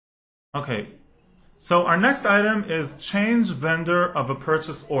Okay, so our next item is change vendor of a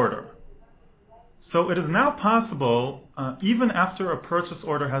purchase order. So it is now possible, even after a purchase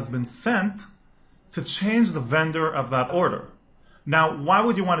order has been sent, to change the vendor of that order. Now, why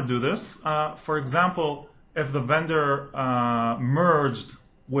would you want to do this? For example, if the vendor merged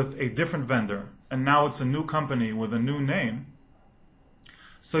with a different vendor, and now it's a new company with a new name,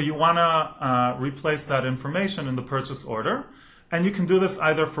 so you want to replace that information in the purchase order. And you can do this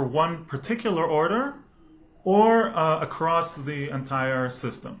either for one particular order or across the entire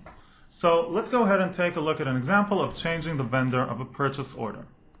system. So let's go ahead and take a look at an example of changing the vendor of a purchase order.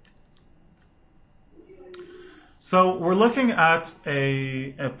 So we're looking at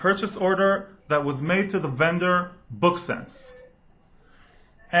a purchase order that was made to the vendor BookSense.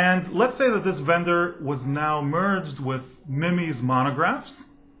 And let's say that this vendor was now merged with Mimi's Monographs,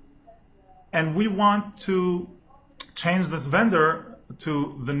 and we want to change this vendor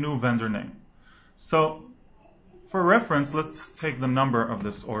to the new vendor name. So for reference, let's take the number of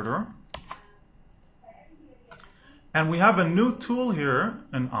this order. And we have a new tool here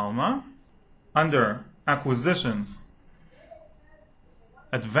in Alma under Acquisitions,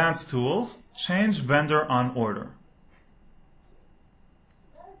 Advanced Tools, Change Vendor on Order.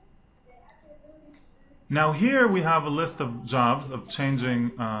 Now here we have a list of jobs of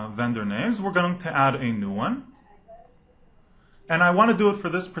changing vendor names. We're going to add a new one. And I want to do it for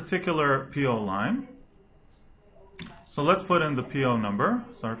this particular PO line. So let's put in the PO number,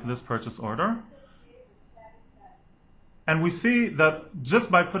 sorry, for this purchase order. And we see that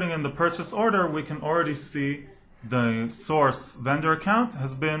just by putting in the purchase order, we can already see the source vendor account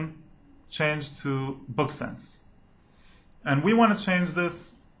has been changed to BookSense. And we want to change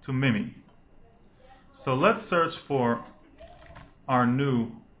this to Mimi. So let's search for our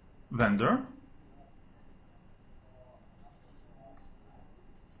new vendor.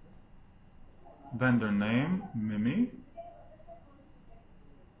 Vendor name, Mimi.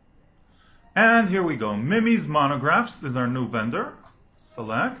 And here we go. Mimi's Monographs is our new vendor.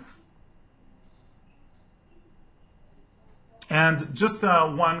 Select. And just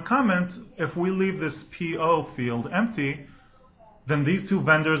one comment, if we leave this PO field empty, then these two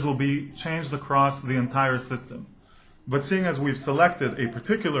vendors will be changed across the entire system. But seeing as we've selected a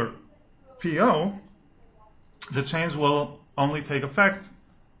particular PO, the change will only take effect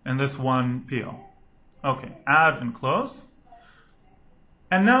in this one PO. Okay, add and close.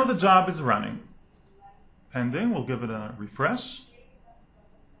 And now the job is running. Pending, we'll give it a refresh.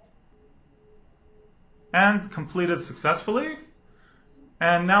 And completed successfully.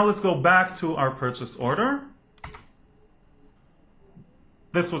 And now let's go back to our purchase order.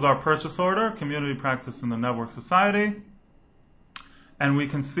 This was our purchase order, Community Practice in the Network Society. And we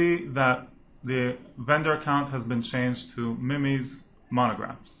can see that the vendor account has been changed to Mimi's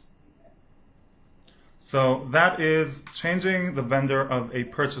Monographs. So that is changing the vendor of a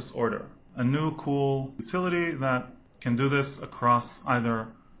purchase order. A new cool utility that can do this across either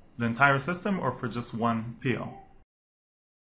the entire system or for just one PO.